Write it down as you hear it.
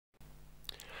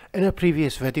In a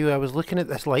previous video I was looking at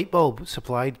this light bulb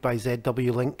supplied by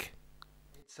ZMLink.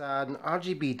 It's an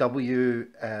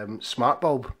RGBW smart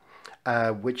bulb,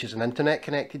 which is an internet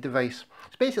connected device.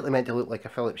 It's basically meant to look like a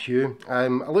Philips Hue. I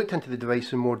looked into the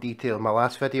device in more detail in my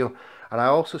last video, and I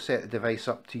also set the device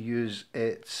up to use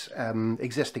its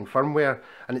existing firmware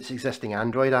and its existing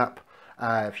Android app.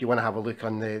 If you want to have a look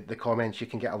on the comments, you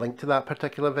can get a link to that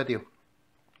particular video.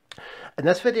 In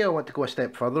this video I want to go a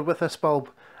step further with this bulb.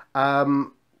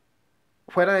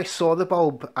 When I saw the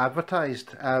bulb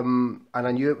advertised and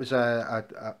I knew it was a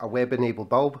web-enabled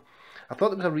bulb, I thought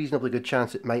there was a reasonably good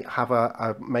chance it might have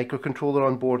a microcontroller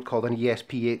on board called an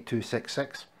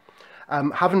ESP8266.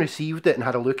 Having received it and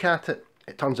had a look at it,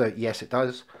 it turns out yes it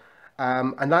does.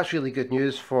 And that's really good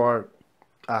news for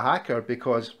a hacker,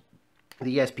 because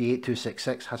the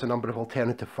ESP8266 has a number of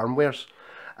alternative firmwares.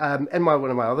 In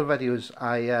one of my other videos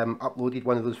I uploaded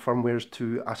one of those firmwares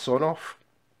to a Sonoff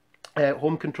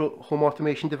home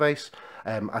automation device,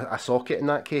 a socket in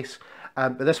that case,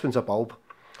 but this one's a bulb.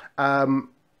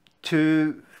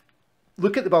 To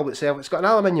look at the bulb itself, it's got an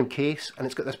aluminium case and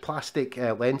it's got this plastic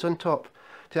lens on top.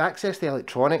 To access the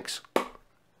electronics,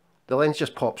 the lens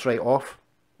just pops right off,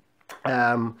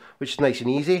 which is nice and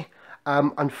easy.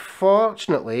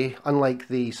 Unfortunately, unlike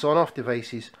the Sonoff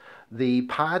devices, the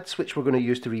pads which we're going to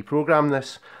use to reprogram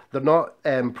this, they're not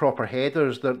proper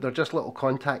headers, they're just little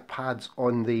contact pads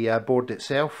on the board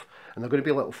itself, and they're going to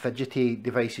be little fidgety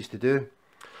devices to do.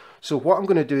 So what I'm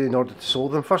going to do in order to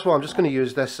solve them, first of all I'm just going to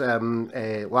use this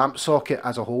lamp socket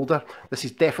as a holder. This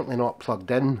is definitely not plugged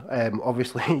in.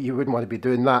 Obviously you wouldn't want to be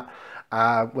doing that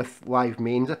with live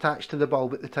mains attached to the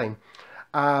bulb at the time.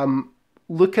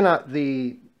 Looking at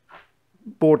the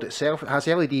board itself, it has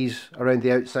LEDs around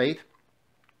the outside.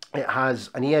 It has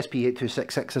an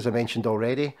ESP8266, as I mentioned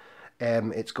already.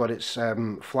 It's got its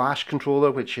flash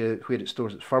controller, where it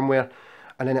stores its firmware,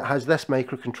 and then it has this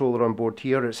microcontroller on board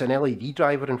here. It's an LED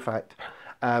driver, in fact,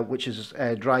 which is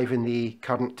driving the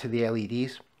current to the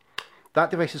LEDs.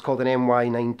 That device is called an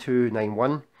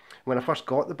MY9291. When I first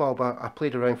got the bulb, I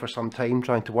played around for some time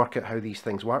trying to work out how these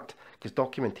things worked, because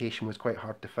documentation was quite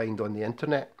hard to find on the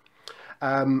internet.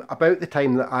 About the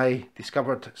time that I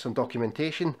discovered some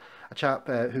documentation, a chap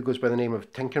who goes by the name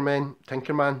of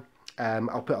Tinkerman,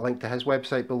 I'll put a link to his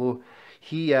website below,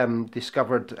 he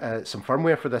discovered some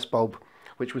firmware for this bulb,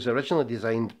 which was originally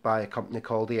designed by a company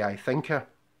called AI Thinker.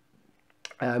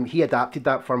 He adapted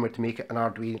that firmware to make it an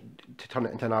Arduino, to turn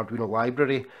it into an Arduino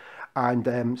library,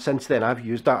 and since then I've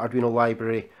used that Arduino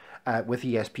library with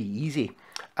ESPeasy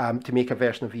to make a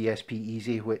version of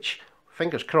ESPeasy which,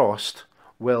 fingers crossed,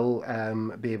 will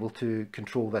be able to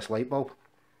control this light bulb.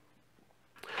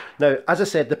 Now, as I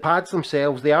said, the pads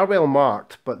themselves, they are well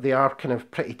marked, but they are kind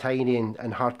of pretty tiny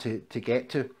and hard to get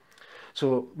to.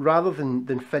 So rather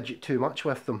than fidget too much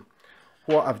with them,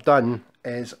 what I've done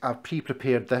is I've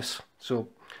pre-prepared this. So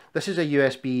this is a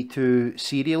USB to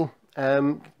serial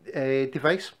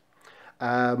device.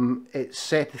 It's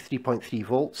set to 3.3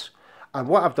 volts. And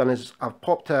what I've done is I've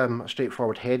popped a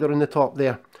straightforward header in the top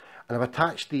there, and I've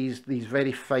attached these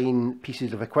very fine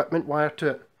pieces of equipment wire to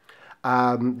it.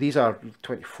 These are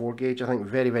 24 gauge, I think,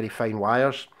 very fine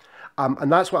wires.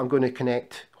 And that's what I'm going to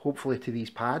connect, hopefully, to these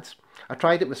pads. I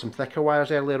tried it with some thicker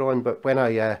wires earlier on, but when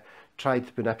I tried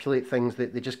to manipulate things,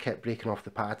 they just kept breaking off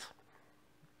the pads.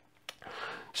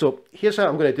 So here's what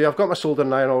I'm going to do. I've got my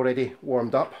soldering iron already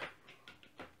warmed up.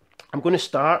 I'm going to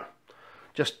start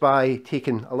just by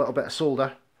taking a little bit of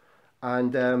solder,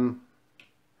 and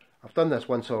I've done this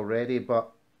once already,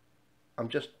 but I'm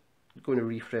just going to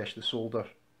refresh the solder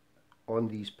on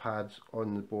these pads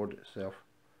on the board itself.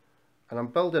 And I'm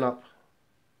building up,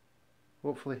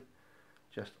 hopefully,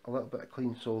 just a little bit of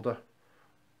clean solder.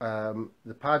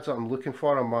 The pads that I'm looking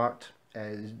for are marked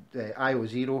as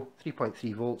IO0,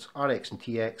 3.3 volts, RX and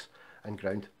TX, and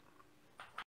ground.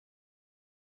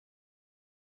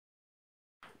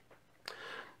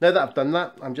 Now that I've done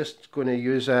that, I'm just going to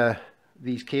use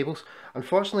these cables.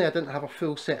 Unfortunately, I didn't have a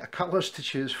full set of colours to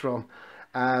choose from,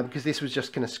 because this was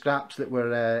just kind of scraps that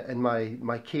were in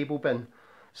my cable bin.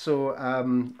 So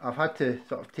I've had to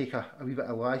sort of take a wee bit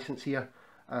of license here.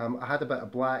 I had a bit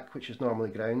of black, which is normally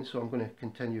ground, so I'm going to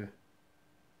continue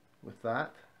with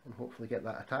that and hopefully get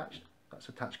that attached. That's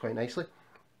attached quite nicely.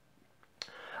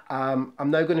 I'm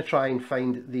now going to try and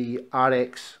find the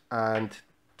RX and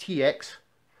TX,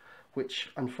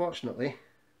 which unfortunately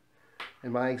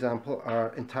in my example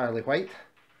are entirely white.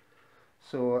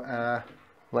 So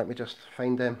let me just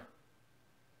find them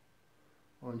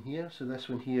on here. So this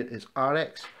one here is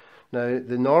RX. Now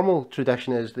the normal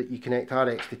tradition is that you connect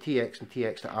RX to TX and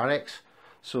TX to RX.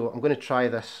 So I'm going to try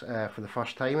this for the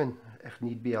first time, and if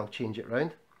need be I'll change it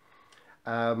round.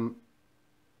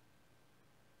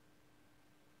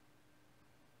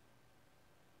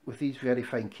 With these very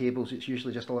fine cables, it's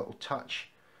usually just a little touch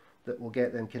that will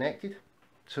get them connected.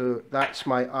 So that's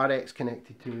my RX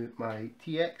connected to my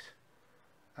TX.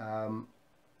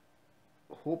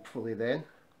 Hopefully then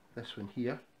this one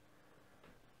here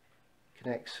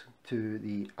connects to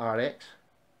the RX.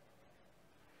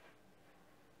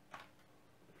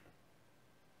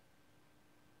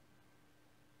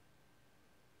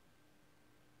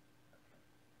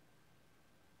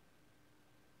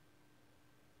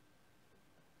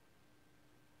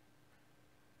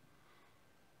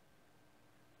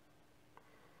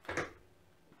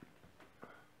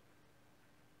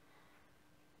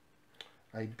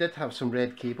 I did have some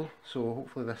red cable, so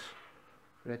hopefully this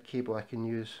red cable I can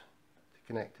use to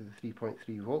connect to the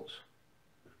 3.3 volts.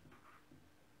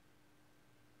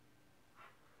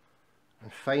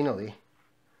 And finally,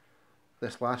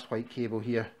 this last white cable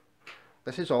here,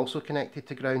 this is also connected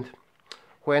to ground.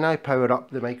 When I power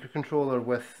up the microcontroller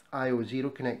with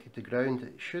IO0 connected to ground,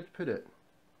 it should put it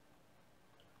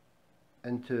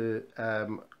into a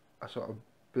sort of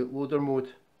bootloader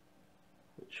mode,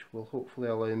 which will hopefully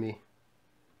allow me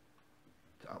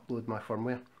to upload my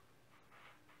firmware.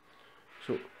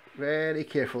 So very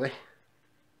carefully,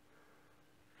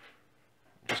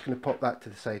 I'm just going to pop that to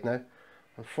the side now.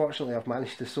 Unfortunately, I've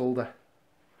managed to solder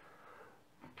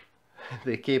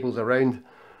the cables around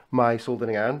my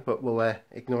soldering iron, but we'll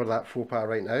ignore that faux pas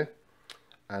right now,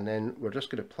 and then we're just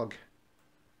going to plug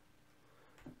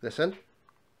this in,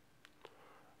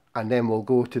 and then we'll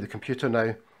go to the computer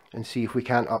now and see if we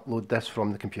can't upload this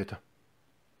from the computer.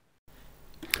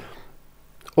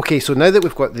 Okay, so now that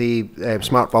we've got the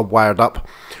smart bulb wired up,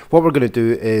 what we're going to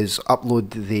do is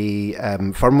upload the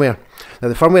firmware. Now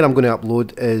the firmware I'm going to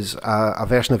upload is a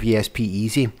version of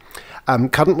ESPeasy.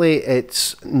 Currently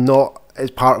it's not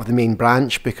as part of the main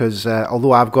branch because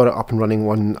although I've got it up and running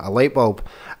on a light bulb,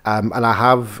 and I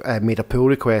have made a pull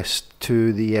request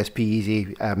to the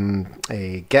ESPeasy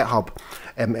GitHub,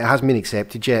 it hasn't been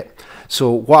accepted yet.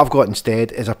 So what I've got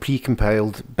instead is a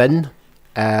pre-compiled bin,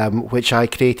 which I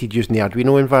created using the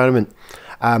Arduino environment.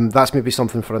 That's maybe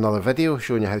something for another video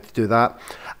showing you how to do that,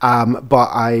 but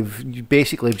I've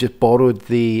basically just borrowed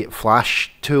the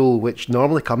Flash tool which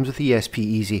normally comes with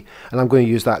ESPeasy, and I'm going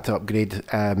to use that to upgrade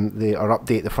or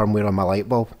update the firmware on my light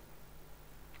bulb.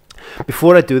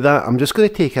 Before I do that, I'm just going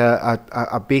to take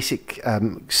a basic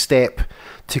step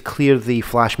to clear the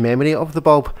flash memory of the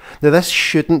bulb. Now this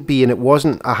shouldn't be, and it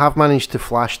wasn't, I have managed to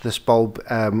flash this bulb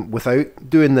without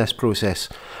doing this process,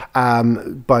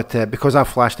 but because I've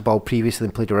flashed the bulb previously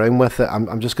and played around with it,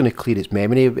 I'm just going to clear its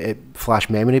memory, flash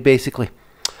memory basically.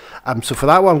 So for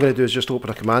that, what I'm going to do is just open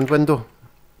a command window,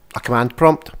 a command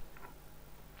prompt.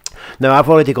 Now I've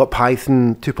already got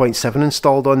Python 2.7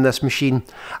 installed on this machine,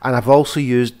 and I've also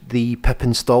used the pip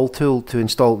install tool to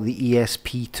install the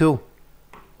ESP tool.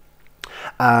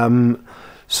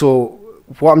 So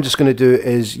what I'm just going to do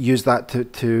is use that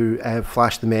to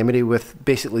flash the memory with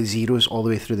basically zeros all the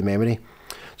way through the memory.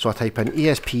 So I type in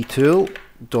ESPtool.py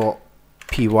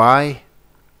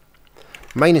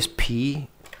 -p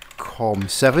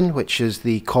COM7, which is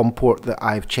the COM port that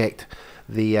I've checked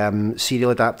the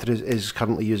serial adapter is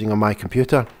currently using on my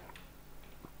computer.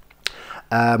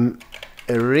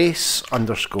 Erase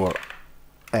underscore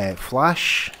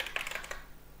flash,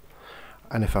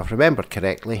 and if I've remembered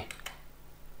correctly,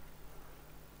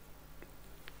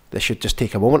 this should just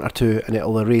take a moment or two and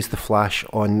it'll erase the flash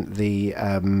on the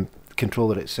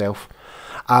controller itself.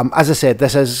 As I said,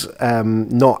 this is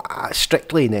not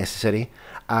strictly necessary,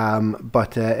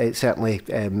 but it's certainly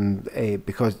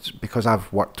because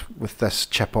I've worked with this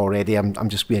chip already, I'm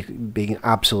just being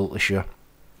absolutely sure.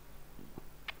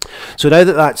 So now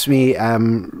that that's me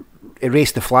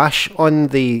erased the flash on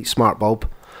the smart bulb,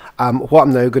 what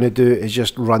I'm now going to do is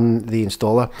just run the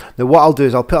installer. Now what I'll do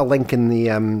is I'll put a link in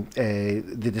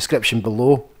the description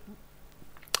below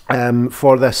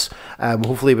for this.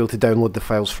 Hopefully be able to download the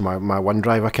files from my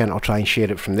OneDrive account. I'll try and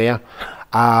share it from there,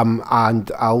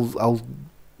 and I'll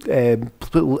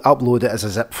upload it as a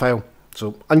zip file.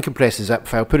 So uncompress the zip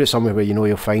file, put it somewhere where you know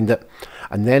you'll find it,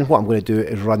 and then what I'm going to do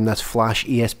is run this flash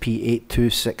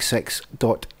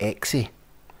ESP8266.exe.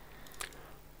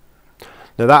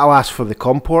 Now that'll ask for the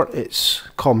COM port, it's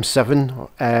COM7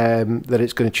 that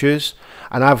it's going to choose,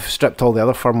 and I've stripped all the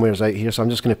other firmwares out here, so I'm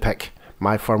just going to pick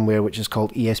my firmware, which is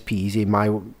called ESPeasy, my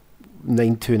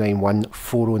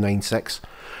 92914096.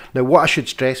 Now what I should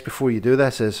stress before you do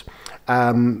this is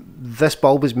this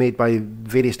bulb is made by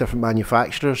various different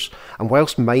manufacturers, and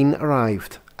whilst mine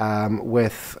arrived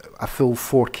with a full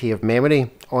 4K of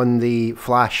memory on the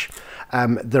flash,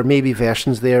 There may be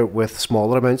versions there with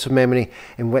smaller amounts of memory,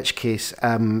 in which case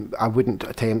I wouldn't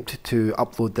attempt to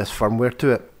upload this firmware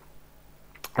to it.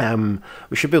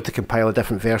 We should be able to compile a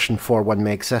different version for 1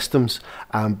 meg systems,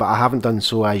 but I haven't done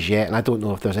so as yet, and I don't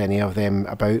know if there's any of them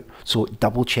about, so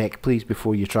double check please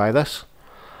before you try this.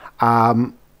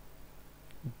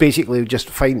 Basically just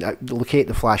locate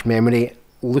the flash memory,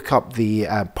 look up the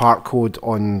part code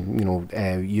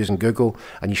on using Google,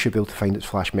 and you should be able to find its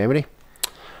flash memory.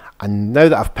 And now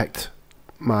that I've picked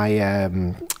my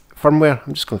firmware,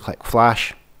 I'm just going to click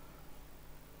flash,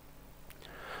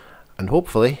 and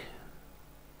hopefully,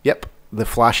 yep, the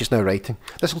flash is now writing.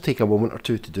 This will take a moment or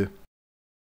two to do.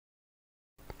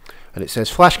 And it says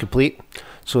flash complete,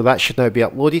 so that should now be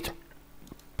uploaded.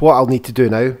 What I'll need to do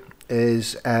now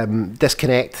is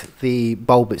disconnect the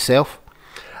bulb itself,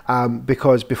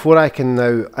 because before I can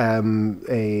now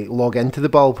log into the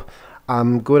bulb,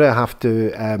 I'm going to have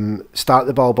to start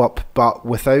the bulb up, but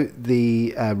without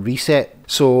the reset.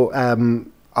 So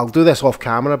I'll do this off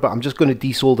camera, but I'm just going to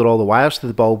desolder all the wires to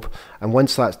the bulb, and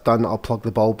once that's done I'll plug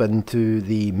the bulb into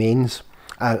the mains,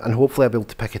 and hopefully I'll be able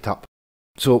to pick it up.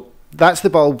 So that's the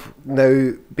bulb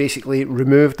now basically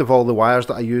removed of all the wires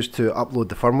that I used to upload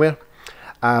the firmware.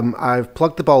 I've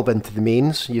plugged the bulb into the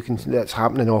mains. You can see that's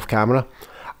happening off camera,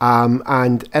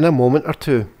 and in a moment or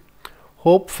two,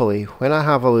 hopefully when I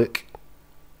have a look,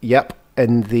 yep,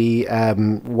 in the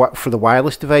for the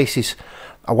wireless devices,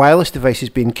 a wireless device has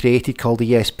been created called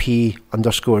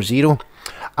ESP_0.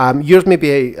 Yours may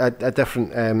be a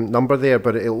different number there,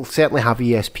 but it'll certainly have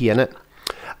ESP in it.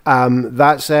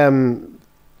 That's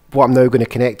what I'm now going to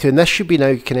connect to, and this should be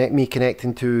now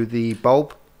connecting to the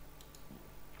bulb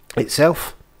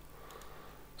itself.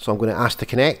 So I'm going to ask to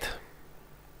connect.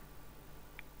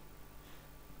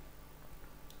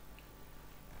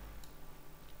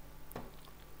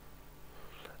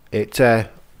 It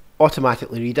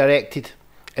automatically redirected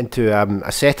into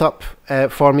a setup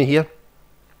for me here,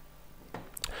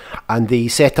 and the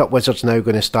setup wizard's now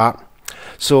going to start.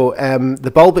 So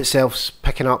the bulb itself's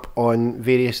picking up on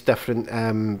various different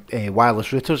wireless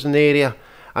routers in the area.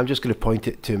 I'm just going to point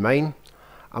it to mine.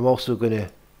 I'm also going to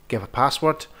give a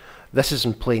password. This is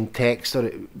in plain text, or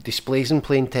it displays in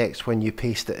plain text when you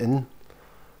paste it in.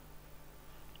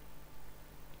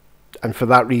 And for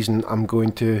that reason, I'm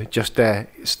going to just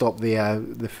stop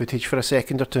the footage for a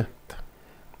second or two.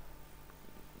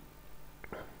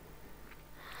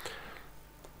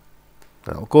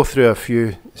 I'll go through a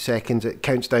few seconds. It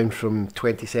counts down from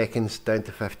 20 seconds down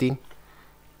to 15.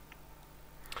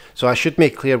 So I should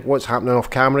make clear what's happening off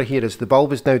camera here is the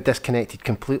bulb is now disconnected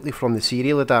completely from the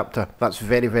serial adapter. That's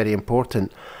very, very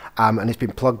important, and it's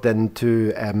been plugged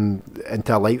into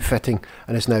a light fitting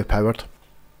and is now powered.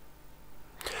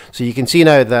 So you can see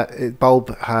now that the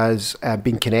bulb has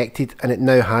been connected, and it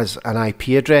now has an IP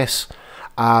address.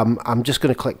 I'm just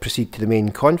going to click proceed to the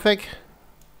main config.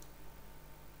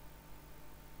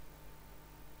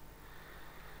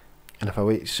 And if I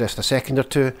wait just a second or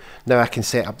two, now I can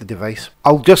set up the device.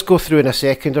 I'll just go through in a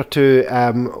second or two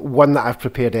one that I've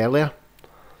prepared earlier.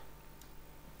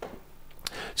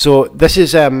 So this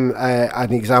is an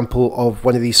example of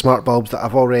one of these smart bulbs that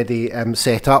I've already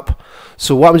set up.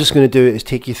 So what I'm just going to do is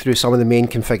take you through some of the main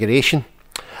configuration.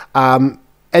 In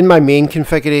my main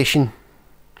configuration,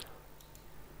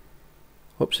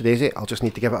 whoopsie daisy, I'll just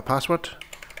need to give it a password.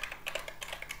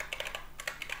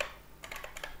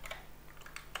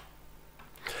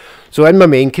 So in my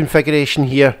main configuration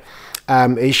here,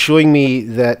 it's showing me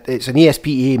that it's an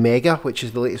ESP Mega, which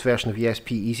is the latest version of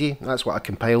ESPeasy. That's what I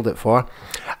compiled it for.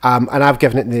 And I've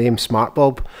given it the name Smart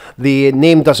Bulb. The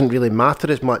name doesn't really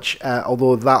matter as much,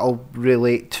 although that'll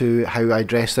relate to how I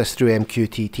address this through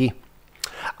MQTT.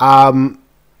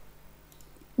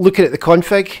 Looking at the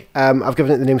config, I've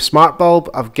given it the name Smart Bulb.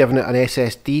 I've given it an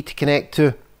SSD to connect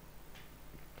to,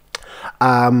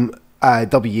 a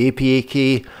WAPA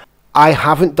key. I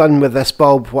haven't done with this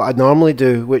bulb what I normally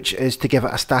do, which is to give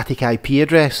it a static IP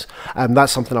address.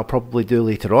 That's something I'll probably do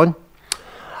later on.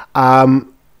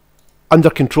 Under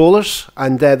controllers,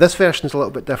 and this version is a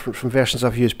little bit different from versions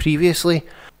I've used previously.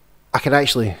 I can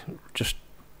actually just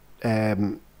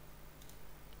remove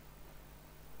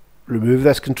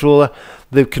this controller.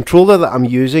 The controller that I'm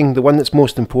using, the one that's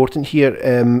most important here,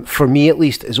 for me at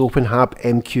least, is OpenHub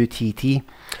MQTT.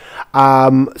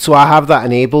 So I have that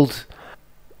enabled.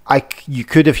 You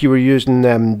could, if you were using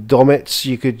Domits,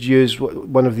 you could use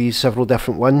one of these several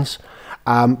different ones,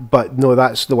 but no,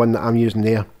 that's the one that I'm using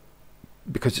there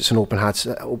because it's an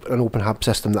OpenHub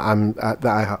system that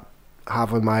I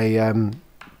have on my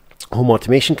home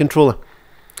automation controller.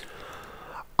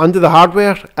 Under the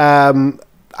hardware,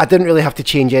 I didn't really have to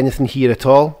change anything here at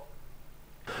all.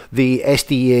 the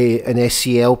SDA and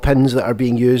SCL pins that are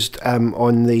being used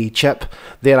on the chip,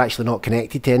 they're actually not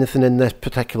connected to anything in this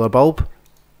particular bulb.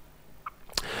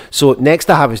 So next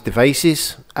I have is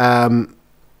devices.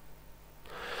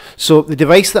 So the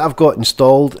device that I've got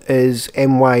installed is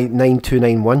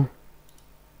MY9291.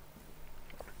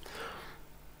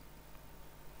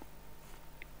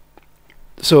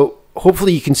 So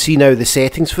hopefully you can see now the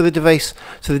settings for the device.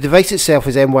 So the device itself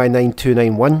is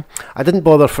MY9291. I didn't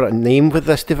bother for a name with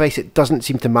this device. It doesn't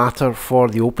seem to matter for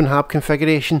the OpenHAB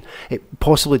configuration. It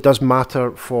possibly does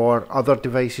matter for other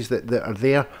devices that are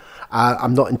there.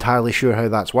 I'm not entirely sure how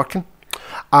that's working.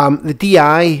 The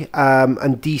DI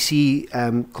and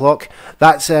DC clock,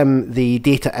 that's the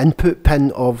data input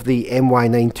pin of the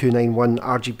MY9291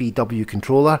 RGBW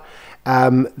controller.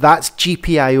 That's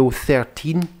GPIO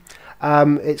 13.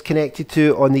 It's connected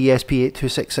to on the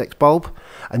ESP8266 bulb,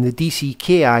 and the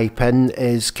DCKI pin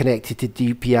is connected to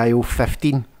GPIO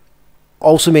 15.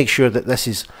 Also make sure that this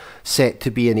is set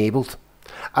to be enabled.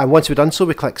 And once we've done so,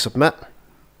 we click submit.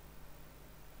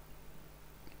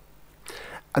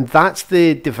 And that's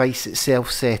the device itself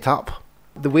set up.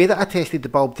 The way that I tested the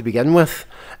bulb to begin with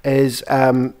is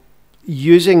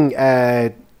using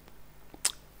a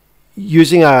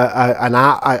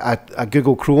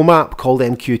Google Chrome app called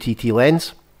MQTT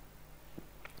Lens.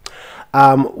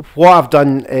 What I've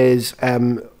done is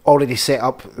already set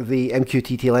up the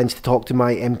MQTT Lens to talk to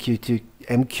my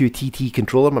MQTT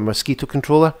controller, my Mosquito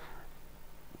controller,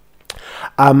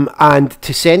 and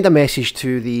to send a message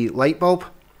to the light bulb.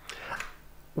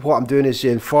 What I'm doing is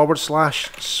in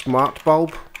 /smart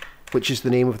bulb, which is the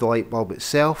name of the light bulb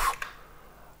itself,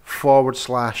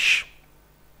 /command,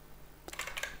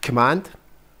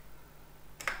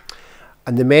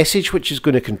 and the message which is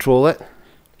going to control it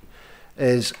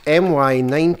is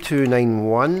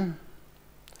MY9291,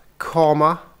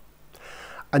 comma,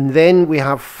 and then we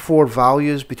have 4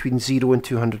 values between 0 and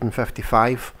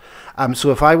 255.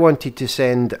 So if I wanted to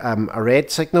send a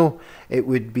red signal, it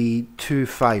would be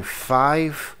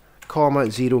 255, 0,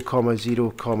 0,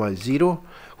 0,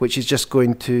 which is just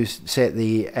going to set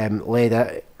the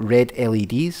red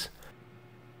LEDs.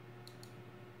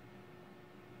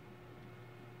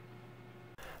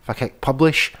 If I click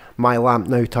publish, my lamp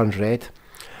now turns red.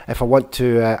 If I want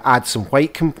to add some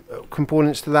white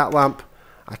components to that lamp,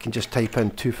 I can just type in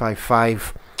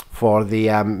 255 for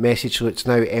the message, so it's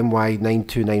now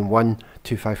MY9291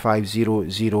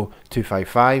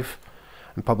 25500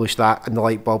 and publish that, and the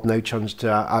light bulb now turns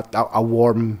to a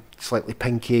warm, slightly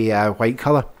pinky white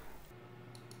colour.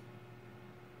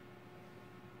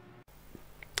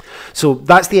 So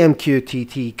that's the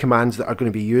MQTT commands that are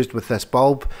going to be used with this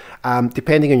bulb.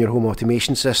 Depending on your home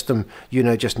automation system, you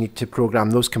now just need to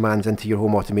program those commands into your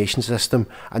home automation system,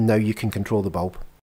 and now you can control the bulb.